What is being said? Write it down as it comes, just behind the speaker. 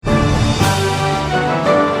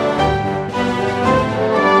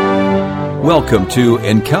Welcome to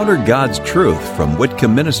Encounter God's Truth from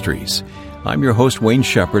Whitcomb Ministries. I'm your host, Wayne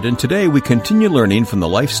Shepherd, and today we continue learning from the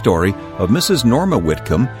life story of Mrs. Norma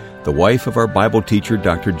Whitcomb, the wife of our Bible teacher,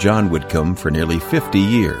 Dr. John Whitcomb, for nearly 50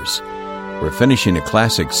 years. We're finishing a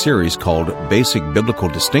classic series called Basic Biblical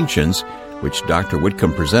Distinctions, which Dr.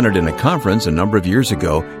 Whitcomb presented in a conference a number of years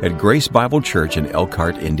ago at Grace Bible Church in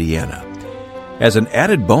Elkhart, Indiana. As an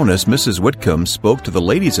added bonus, Mrs. Whitcomb spoke to the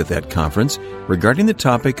ladies at that conference regarding the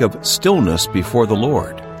topic of stillness before the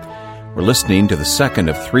Lord. We're listening to the second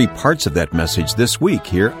of three parts of that message this week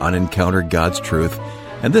here on Encounter God's Truth,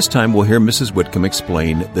 and this time we'll hear Mrs. Whitcomb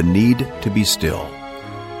explain the need to be still.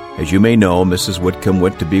 As you may know, Mrs. Whitcomb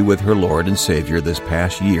went to be with her Lord and Savior this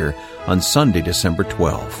past year on Sunday, December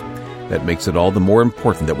 12th. That makes it all the more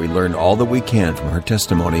important that we learn all that we can from her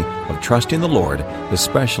testimony of trusting the Lord,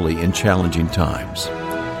 especially in challenging times.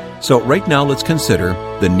 So right now, let's consider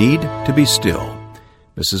the need to be still.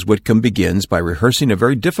 Mrs. Whitcomb begins by rehearsing a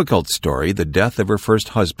very difficult story, the death of her first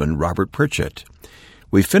husband, Robert Pritchett.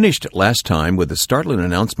 We finished last time with the startling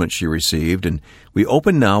announcement she received, and we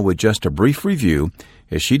open now with just a brief review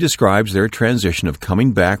as she describes their transition of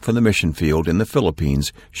coming back from the mission field in the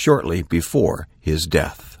Philippines shortly before his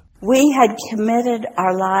death. We had committed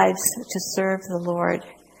our lives to serve the Lord,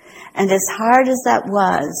 and as hard as that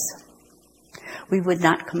was, we would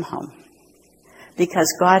not come home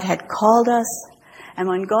because God had called us. And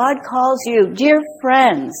when God calls you, dear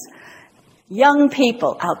friends, young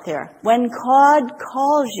people out there, when God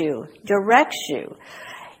calls you, directs you,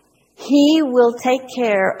 He will take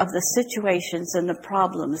care of the situations and the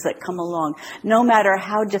problems that come along, no matter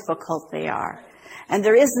how difficult they are. And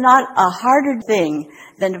there is not a harder thing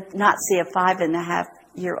than to not see a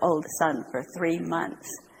 5.5-year-old son for 3 months.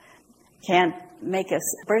 Can't make a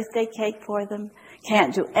birthday cake for them.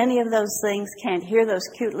 Can't do any of those things. Can't hear those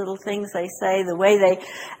cute little things they say, the way they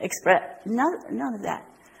express. None of that.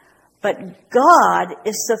 But God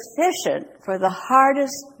is sufficient for the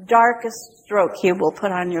hardest, darkest stroke He will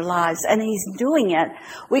put on your lives. And He's doing it.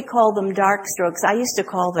 We call them dark strokes. I used to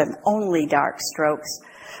call them only dark strokes.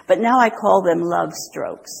 But now I call them love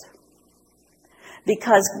strokes.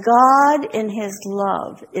 Because God in His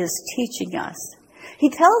love is teaching us. He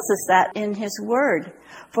tells us that in His Word.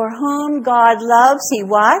 For whom God loves, He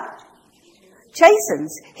what?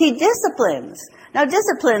 Chastens. He disciplines. Now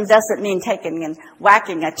discipline doesn't mean taking and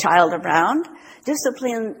whacking a child around.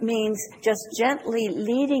 Discipline means just gently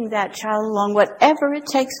leading that child along, whatever it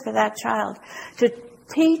takes for that child, to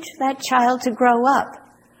teach that child to grow up.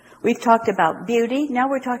 We've talked about beauty. Now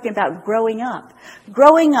we're talking about growing up.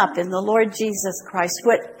 Growing up in the Lord Jesus Christ.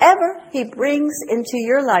 Whatever He brings into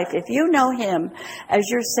your life, if you know Him as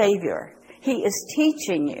your Savior, He is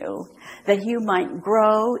teaching you that you might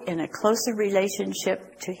grow in a closer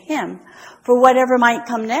relationship to Him for whatever might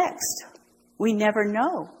come next. We never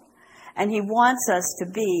know. And He wants us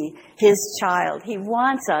to be His child. He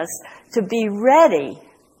wants us to be ready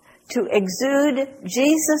to exude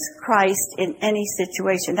Jesus Christ in any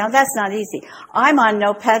situation. Now that's not easy. I'm on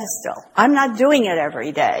no pedestal. I'm not doing it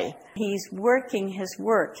every day. He's working His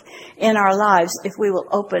work in our lives if we will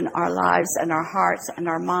open our lives and our hearts and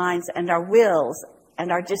our minds and our wills and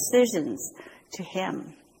our decisions to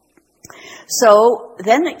Him. So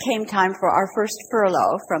then it came time for our first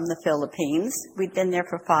furlough from the Philippines. We'd been there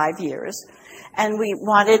for 5 years, and we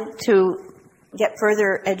wanted to get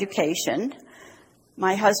further education.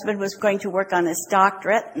 My husband was going to work on his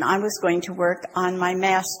doctorate, and I was going to work on my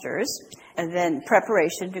master's, and then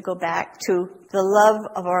preparation to go back to the love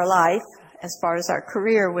of our life as far as our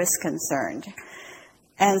career was concerned.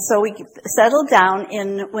 And so we settled down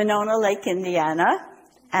in Winona Lake, Indiana,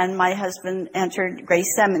 and my husband entered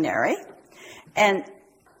Grace Seminary, and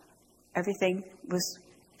everything was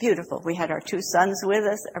beautiful. We had our 2 sons with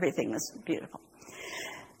us. Everything was beautiful.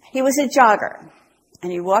 He was a jogger,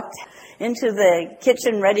 and he walked into the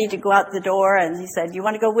kitchen ready to go out the door, and he said, "You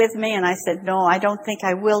want to go with me?" And I said, "No, I don't think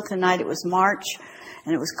I will tonight." It was March,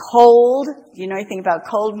 and it was cold. Do you know anything about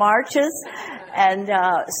cold marches? And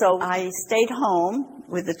so I stayed home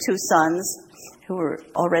with the 2 sons who were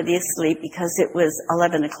already asleep because it was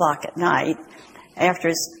 11 o'clock at night. After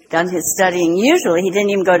he's done his studying, usually he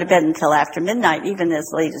didn't even go to bed until after midnight, even as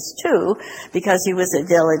late as 2, because he was a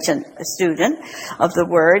diligent student of the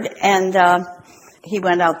Word. And he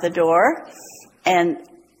went out the door, and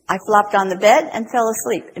I flopped on the bed and fell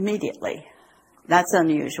asleep immediately. That's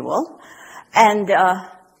unusual. And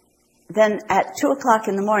then at 2 o'clock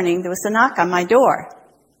in the morning, there was a knock on my door.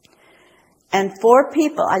 And 4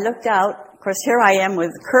 people, I looked out. Of course, here I am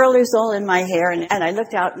with curlers all in my hair, and I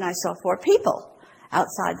looked out and I saw 4 people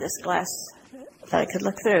outside this glass that I could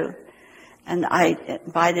look through. And I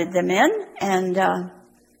invited them in, and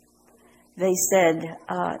they said,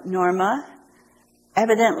 Norma,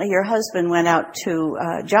 evidently your husband went out to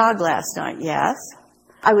jog last night. Yes.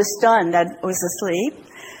 I was stunned. I was asleep.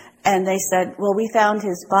 And they said, well, we found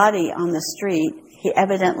his body on the street. He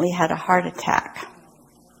evidently had a heart attack.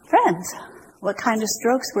 Friends, what kind of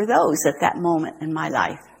strokes were those at that moment in my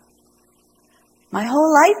life? My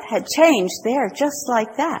whole life had changed there just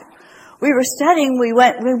like that. We were studying. We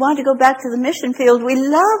wanted to go back to the mission field. We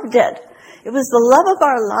loved it. It was the love of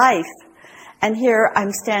our life. And here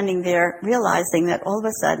I'm standing there realizing that all of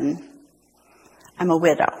a sudden I'm a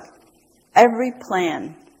widow. Every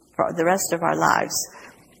plan for the rest of our lives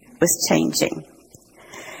was changing.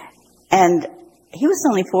 And he was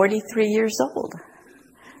only 43 years old.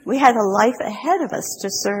 We had a life ahead of us to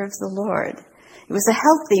serve the Lord. He was a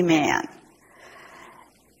healthy man.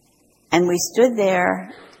 And we stood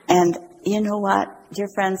there, and you know what, dear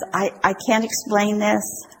friends, I can't explain this,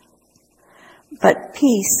 but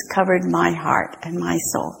peace covered my heart and my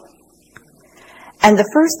soul. And the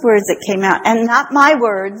first words that came out, and not my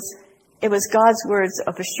words, it was God's words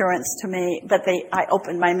of assurance to me, but I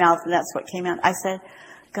opened my mouth and that's what came out. I said,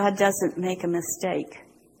 God doesn't make a mistake.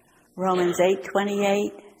 Romans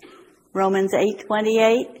 8:28. Romans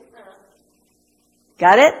 8:28.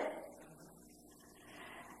 Got it?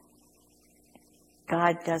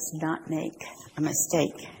 God does not make a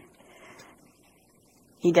mistake.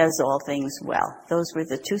 He does all things well. Those were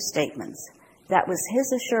the two statements. That was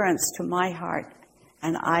his assurance to my heart,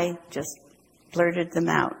 and I just blurted them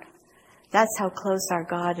out. That's how close our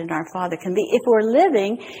God and our Father can be if we're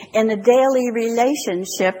living in a daily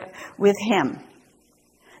relationship with him.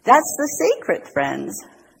 That's the secret, friends.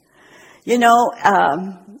 You know,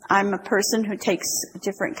 I'm a person who takes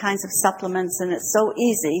different kinds of supplements, and it's so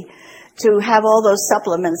easy to have all those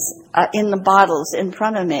supplements in the bottles in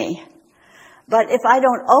front of me. But if I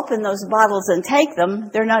don't open those bottles and take them,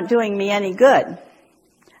 they're not doing me any good.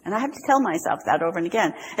 And I have to tell myself that over and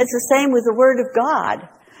again. It's the same with the Word of God.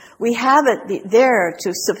 We have it there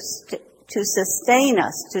to sustain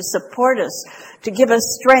us, to support us, to give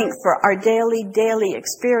us strength for our daily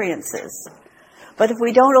experiences. But if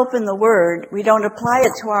we don't open the Word, we don't apply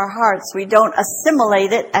it to our hearts, we don't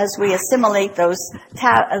assimilate it as we assimilate those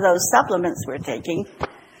supplements we're taking,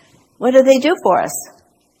 what do they do for us?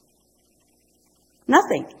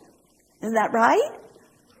 Nothing. Isn't that right?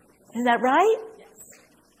 Isn't that right?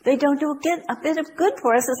 They don't do a bit of good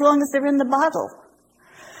for us as long as they're in the bottle.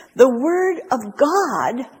 The Word of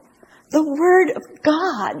God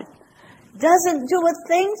doesn't do a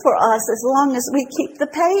thing for us as long as we keep the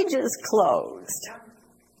pages closed.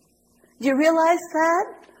 Do you realize that?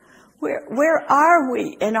 Where are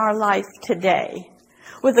we in our life today?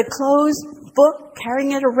 With a closed book,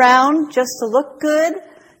 carrying it around just to look good,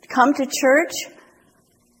 to come to church?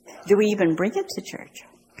 Do we even bring it to church?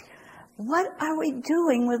 What are we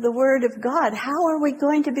doing with the Word of God? How are we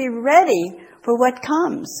going to be ready for what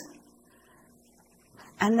comes?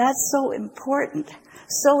 And that's so important.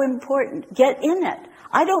 So important. Get in it.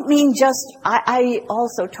 I don't mean I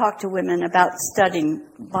also talk to women about studying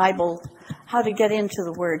Bible, how to get into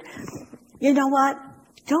the Word. You know what?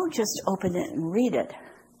 Don't just open it and read it.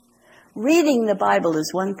 Reading the Bible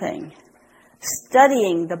is one thing.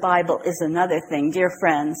 Studying the Bible is another thing, dear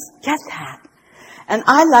friends. Get that. And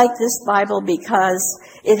I like this Bible because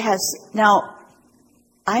it has, now,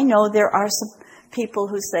 I know there are some people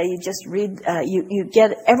who say you just read, you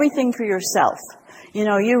get everything for yourself. You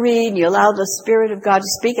know, you read and you allow the Spirit of God to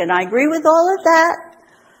speak, and I agree with all of that,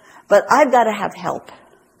 but I've got to have help.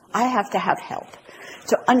 I have to have help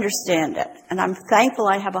to understand it. And I'm thankful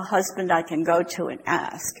I have a husband I can go to and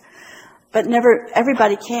ask. But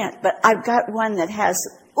everybody can't. But I've got one that has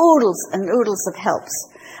oodles and oodles of helps.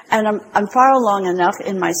 And I'm far along enough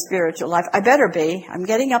in my spiritual life. I better be. I'm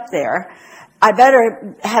getting up there. I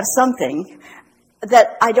better have something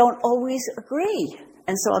that I don't always agree.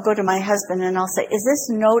 And so I'll go to my husband and I'll say, is this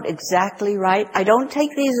note exactly right? I don't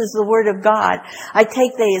take these as the Word of God. I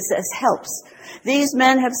take these as helps. These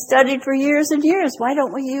men have studied for years and years. Why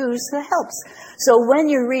don't we use the helps? So when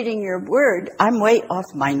you're reading your Word, I'm way off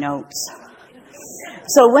my notes.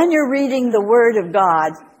 So when you're reading the Word of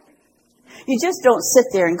God, you just don't sit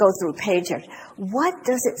there and go through pages. What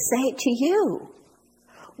does it say to you?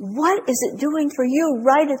 What is it doing for you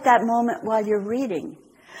right at that moment while you're reading?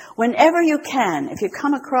 Whenever you can, if you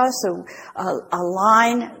come across a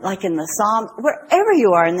line like in the Psalm, wherever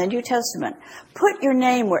you are in the New Testament, put your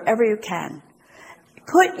name wherever you can.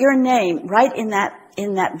 Put your name right in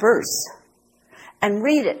that verse and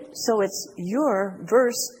read it so it's your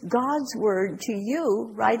verse, God's word to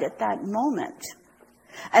you right at that moment.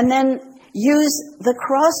 And then use the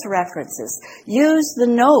cross references. Use the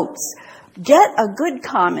notes. Get a good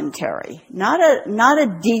commentary, not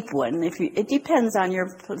a deep one. It depends on your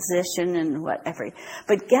position and whatever.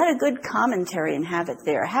 But get a good commentary and have it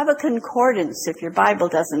there. Have a concordance if your Bible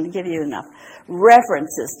doesn't give you enough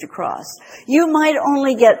references to cross. You might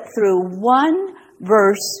only get through one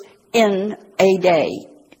verse in a day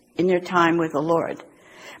in your time with the Lord.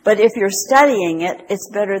 But if you're studying it, it's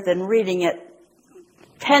better than reading it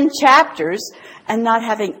 10 chapters and not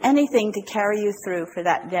having anything to carry you through for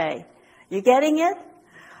that day. You getting it?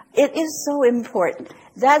 It is so important.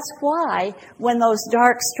 That's why when those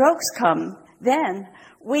dark strokes come, then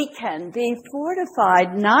we can be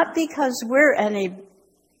fortified, not because we're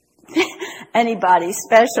anybody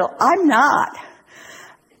special. I'm not.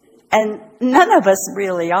 And none of us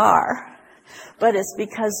really are. But it's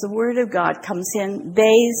because the Word of God comes in,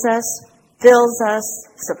 bathes us, fills us,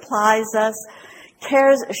 supplies us,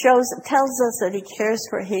 tells us that He cares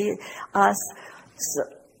for us,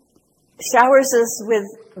 showers us with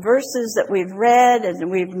verses that we've read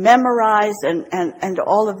and we've memorized and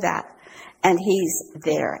all of that. And He's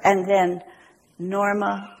there. And then,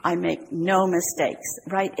 Norma, I make no mistakes,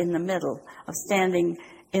 right in the middle of standing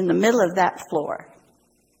in the middle of that floor,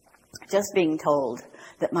 just being told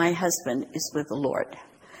that my husband is with the Lord.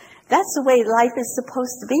 That's the way life is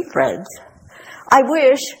supposed to be, friends. I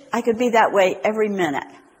wish I could be that way every minute,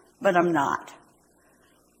 but I'm not.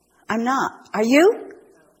 I'm not. Are you?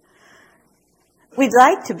 We'd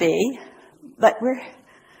like to be, but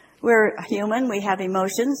we're human. We have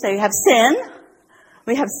emotions. We have sin.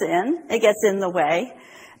 We have sin. It gets in the way.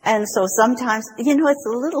 And so sometimes, it's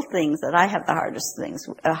the little things that I have the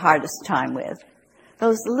hardest time with.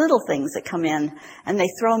 Those little things that come in and they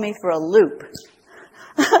throw me for a loop.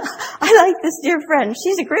 I like this dear friend.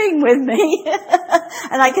 She's agreeing with me.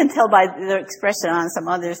 And I can tell by the expression on some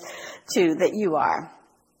others too that you are.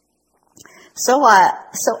 So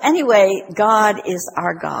anyway, God is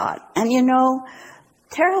our God. And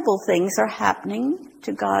terrible things are happening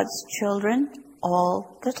to God's children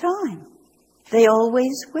all the time. They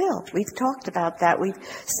always will. We've talked about that. We've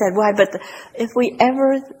said why, but if we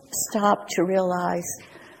ever stop to realize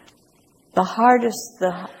the hardest,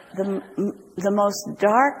 the most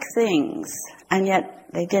dark things, and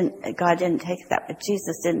yet God didn't take that, but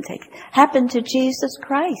Jesus didn't take it, happened to Jesus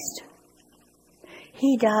Christ.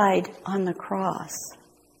 He died on the cross.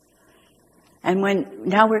 And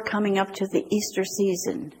now we're coming up to the Easter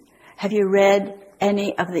season. Have you read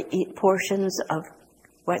any of the portions of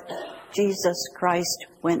what Jesus Christ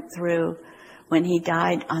went through when He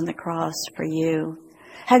died on the cross for you?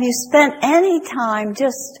 Have you spent any time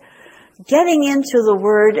just getting into the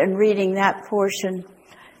Word and reading that portion?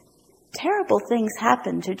 Terrible things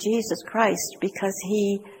happened to Jesus Christ because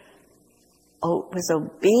He was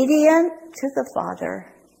obedient to the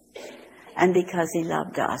Father and because He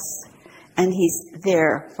loved us. And He's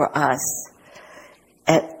there for us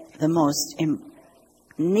at the most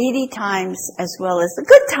needy times as well as the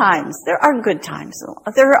good times. There are good times.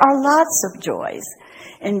 There are lots of joys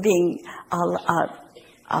in being a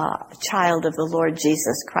child of the Lord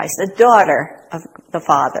Jesus Christ, a daughter of the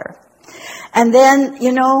Father. And then,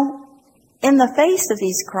 in the face of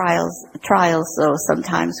these trials, though,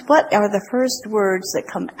 sometimes, what are the first words that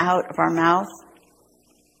come out of our mouth?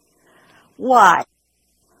 Why?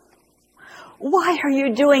 Why are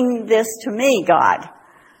you doing this to me, God?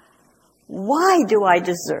 Why do I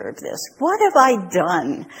deserve this? What have I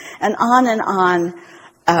done? And on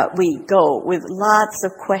we go with lots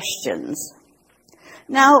of questions.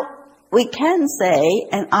 Now, we can say,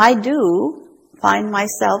 and I do find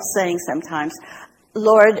myself saying sometimes,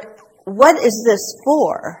 Lord, what is this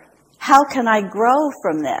for? How can I grow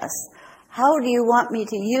from this? How do you want me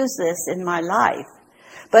to use this in my life?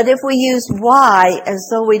 But if we use why as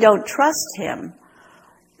though we don't trust Him,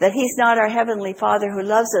 that He's not our Heavenly Father who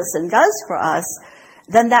loves us and does for us,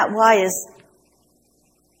 then that why is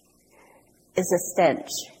a stench.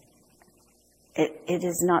 It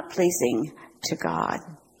is not pleasing to God.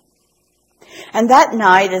 And that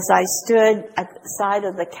night, as I stood at the side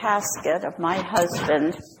of the casket of my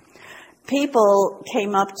husband, people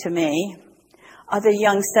came up to me, other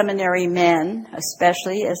young seminary men,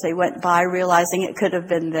 especially as they went by, realizing it could have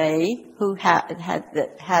been they who had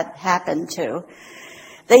happened to.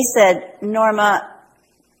 They said, Norma,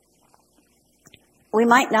 we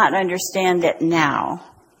might not understand it now,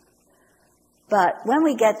 but when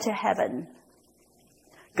we get to heaven,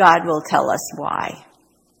 God will tell us why.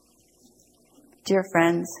 Dear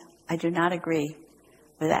friends, I do not agree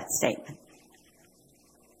with that statement.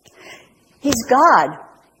 He's God.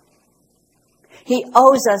 He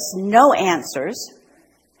owes us no answers.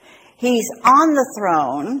 He's on the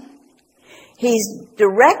throne. He's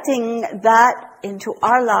directing that into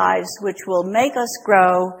our lives, which will make us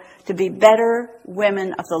grow to be better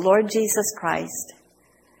women of the Lord Jesus Christ.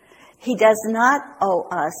 He does not owe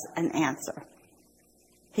us an answer.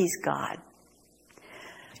 He's God.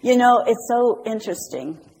 You know, it's so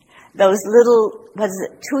interesting. Those little,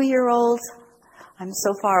 2-year-olds? I'm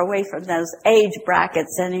so far away from those age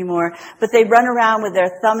brackets anymore. But they run around with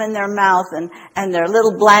their thumb in their mouth and their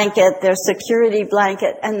little blanket, their security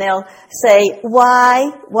blanket, and they'll say,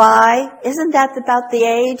 why? Isn't that about the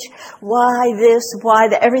age? Why this? Why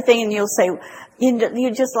that? Everything. And you'll say,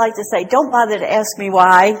 you just like to say, don't bother to ask me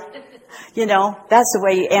why. You know, that's the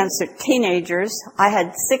way you answer teenagers. I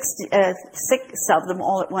had six of them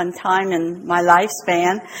all at one time in my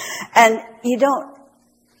lifespan. And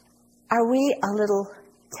are we a little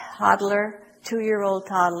toddler, 2-year-old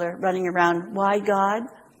toddler running around, why God?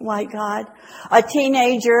 Why God? A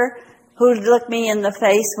teenager who'd look me in the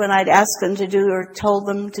face when I'd ask them to do or told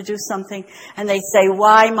them to do something, and they'd say,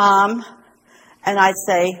 why, Mom? And I'd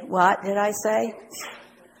say, what did I say?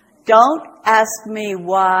 Don't ask me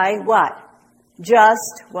why, what?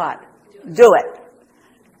 Just what? Do it.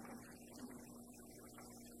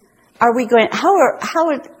 Are we going,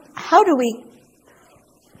 how do we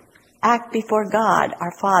act before God,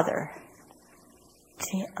 our Father?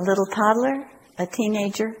 A little toddler, a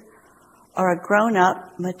teenager, or a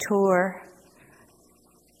grown-up, mature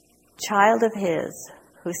child of His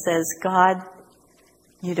who says, God,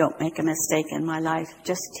 you don't make a mistake in my life.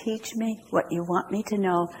 Just teach me what you want me to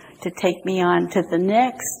know to take me on to the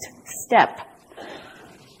next step.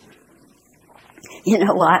 You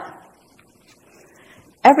know what?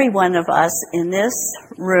 Every one of us in this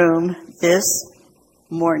room this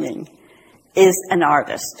morning is an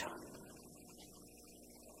artist.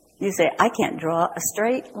 You say, I can't draw a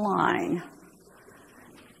straight line.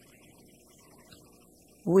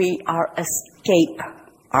 We are escape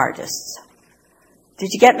artists. Did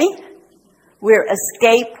you get me? We're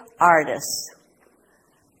escape artists.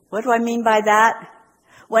 What do I mean by that?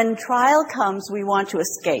 When trial comes, we want to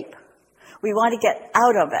escape. We want to get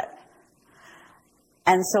out of it.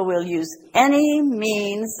 And so we'll use any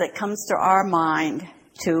means that comes to our mind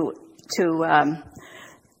to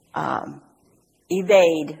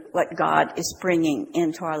evade what God is bringing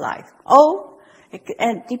into our life.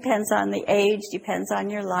 It depends on the age, depends on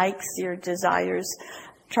your likes, your desires.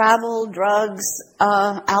 Travel, drugs,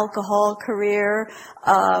 alcohol, career,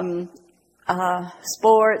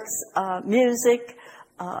 sports, music,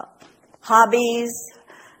 hobbies,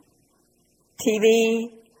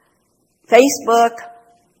 TV, Facebook,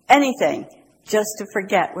 anything, just to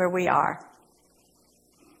forget where we are.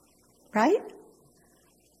 Right?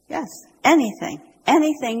 Yes, anything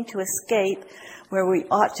to escape where we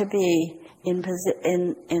ought to be in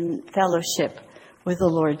fellowship with the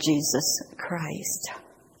Lord Jesus Christ.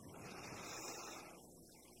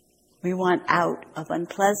 We want out of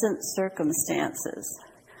unpleasant circumstances.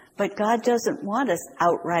 But God doesn't want us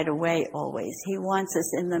out right away always. He wants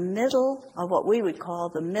us in the middle of what we would call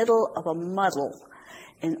the middle of a muddle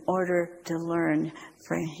in order to learn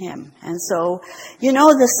from Him. And so,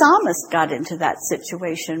 the psalmist got into that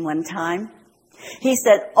situation one time. He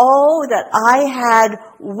said, oh, that I had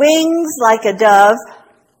wings like a dove,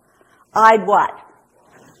 I'd what?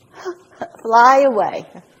 Fly away.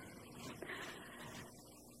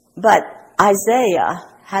 But Isaiah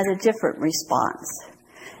had a different response.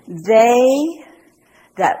 They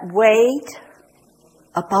that wait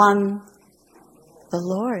upon the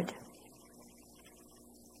Lord.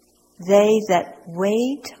 They that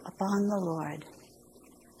wait upon the Lord.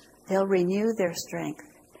 They'll renew their strength.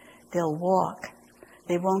 They'll walk.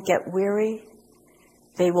 They won't get weary.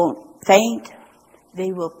 They won't faint.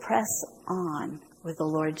 They will press on with the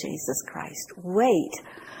Lord Jesus Christ. Wait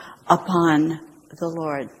upon the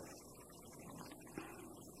Lord.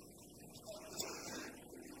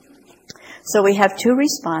 So we have two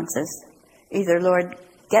responses. Either, Lord,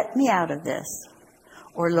 get me out of this,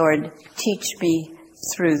 or Lord, teach me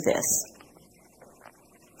through this.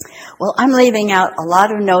 Well, I'm leaving out a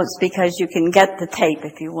lot of notes because you can get the tape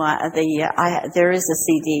if you want. There is a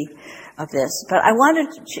CD of this. But I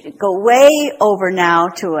wanted to go way over now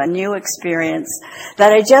to a new experience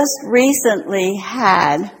that I just recently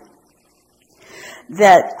had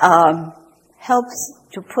that helps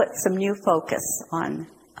to put some new focus on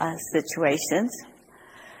situations.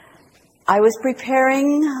 I was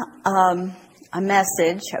preparing a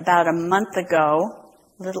message about a month ago,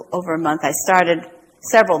 a little over a month. I started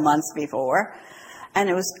several months before, and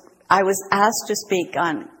I was asked to speak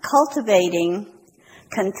on cultivating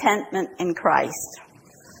contentment in Christ.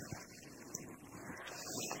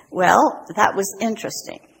 Well, that was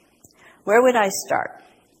interesting. Where would I start?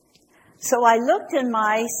 So I looked in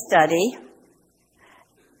my study,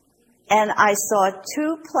 and I saw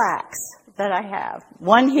 2 plaques that I have.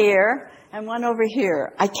 One here and one over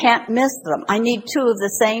here. I can't miss them. I need 2 of the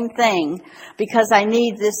same thing because I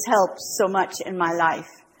need this help so much in my life.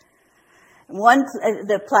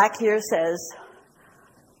 The plaque here says,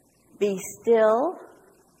 "Be still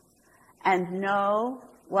and know"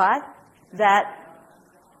 what?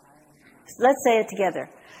 Let's say it together.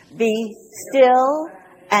 "Be still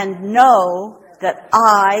and know that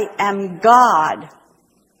I am God."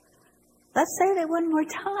 Let's say that one more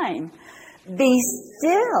time. Be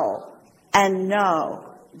still and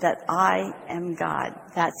know that I am God.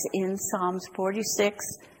 That's in Psalms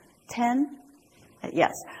 46:10.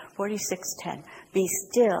 Yes, 46:10. Be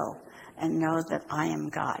still and know that I am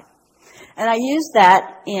God. And I use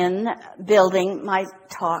that in building my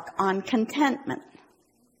talk on contentment.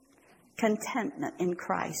 Contentment in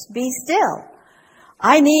Christ. Be still.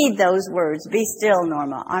 I need those words. Be still,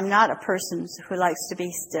 Norma. I'm not a person who likes to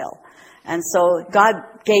be still. And so God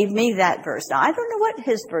gave me that verse. Now, I don't know what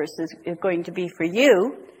his verse is going to be for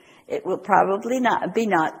you. It will probably not be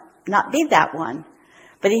that one.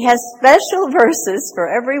 But he has special verses for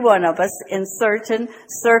every one of us in certain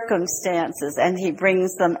circumstances, and he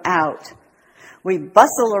brings them out. We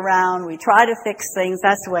bustle around. We try to fix things.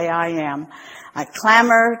 That's the way I am. I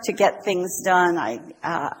clamor to get things done. I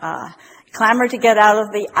clamor to get out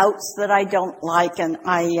of the outs that I don't like, and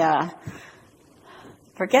I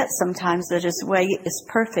forget sometimes that his way is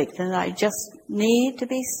perfect, and I just need to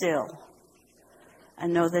be still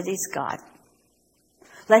and know that he's God.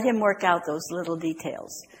 Let him work out those little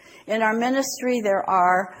details. In our ministry, there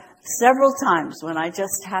are several times when I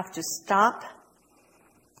just have to stop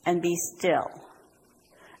and be still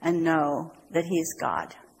and know that he's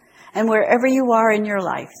God. And wherever you are in your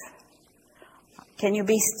life, can you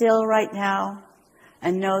be still right now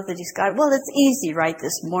and know that he's God? Well, it's easy right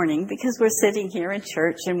this morning because we're sitting here in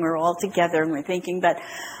church and we're all together and we're thinking, but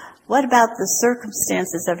what about the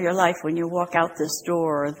circumstances of your life when you walk out this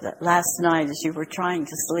door, or last night as you were trying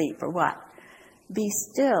to sleep, or what? Be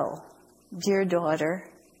still, dear daughter,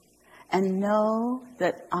 and know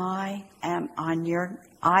that I am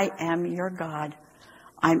your God.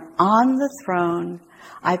 I'm on the throne.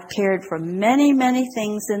 I've cared for many, many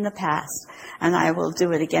things in the past, and I will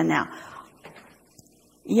do it again now.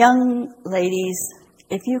 Young ladies,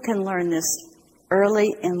 if you can learn this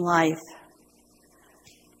early in life,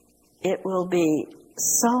 it will be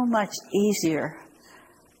so much easier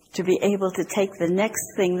to be able to take the next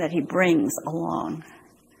thing that he brings along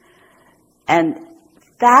and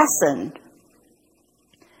fasten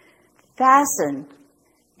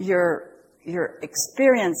your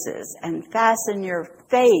experiences and fasten your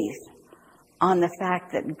faith on the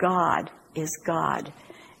fact that God is God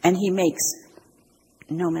and he makes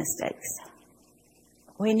no mistakes.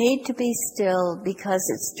 We need to be still because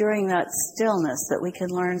it's during that stillness that we can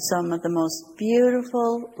learn some of the most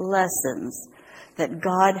beautiful lessons that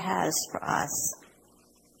God has for us.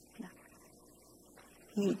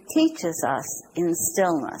 He teaches us in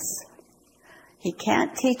stillness. He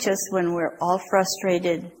can't teach us when we're all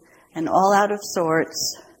frustrated and all out of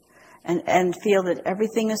sorts and feel that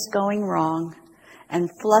everything is going wrong and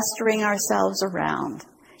flustering ourselves around.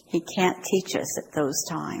 He can't teach us at those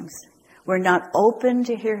times. We're not open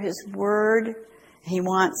to hear his word. He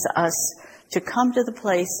wants us to come to the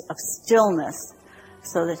place of stillness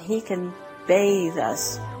so that he can bathe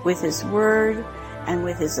us with his word and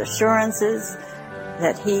with his assurances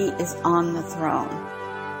that he is on the throne.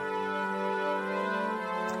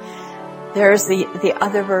 There's the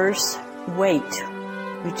other verse, wait.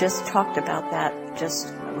 We just talked about that.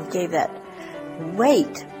 We gave that.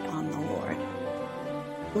 Wait on the Lord.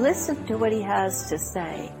 Listen to what he has to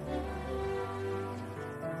say.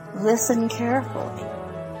 Listen carefully.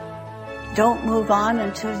 Don't move on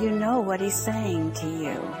until you know what he's saying to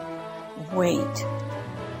you. Wait.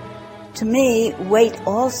 To me, wait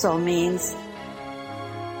also means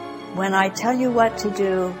when I tell you what to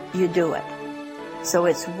do, you do it. So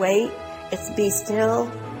it's wait, it's be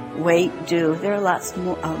still, wait, do. There are lots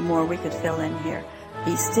more we could fill in here.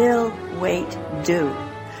 Be still, wait, do.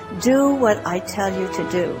 Do what I tell you to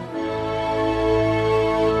do.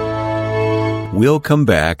 We'll come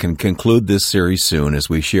back and conclude this series soon as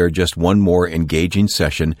we share just one more engaging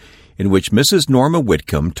session in which Mrs. Norma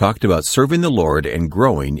Whitcomb talked about serving the Lord and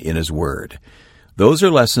growing in His Word. Those are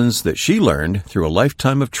lessons that she learned through a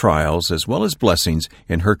lifetime of trials as well as blessings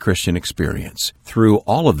in her Christian experience. Through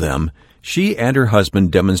all of them, she and her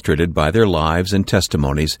husband demonstrated by their lives and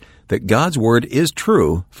testimonies that God's Word is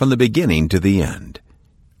true from the beginning to the end.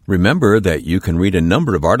 Remember that you can read a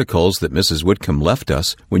number of articles that Mrs. Whitcomb left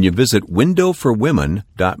us when you visit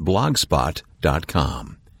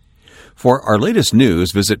windowforwomen.blogspot.com. For our latest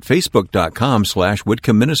news, visit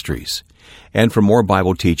facebook.com/Whitcomb Ministries. And for more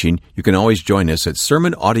Bible teaching, you can always join us at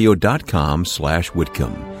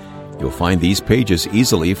sermonaudio.com/Whitcomb. You'll find these pages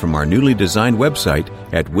easily from our newly designed website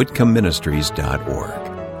at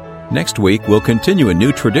whitcombministries.org. Next week, we'll continue a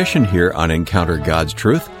new tradition here on Encounter God's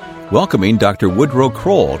Truth, welcoming Dr. Woodrow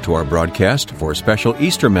Kroll to our broadcast for special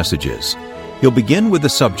Easter messages. He'll begin with the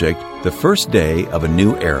subject, The First Day of a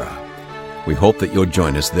New Era. We hope that you'll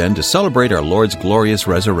join us then to celebrate our Lord's glorious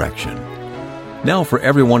resurrection. Now, for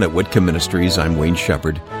everyone at Whitcomb Ministries, I'm Wayne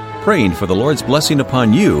Shepherd, praying for the Lord's blessing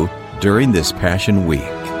upon you during this Passion Week.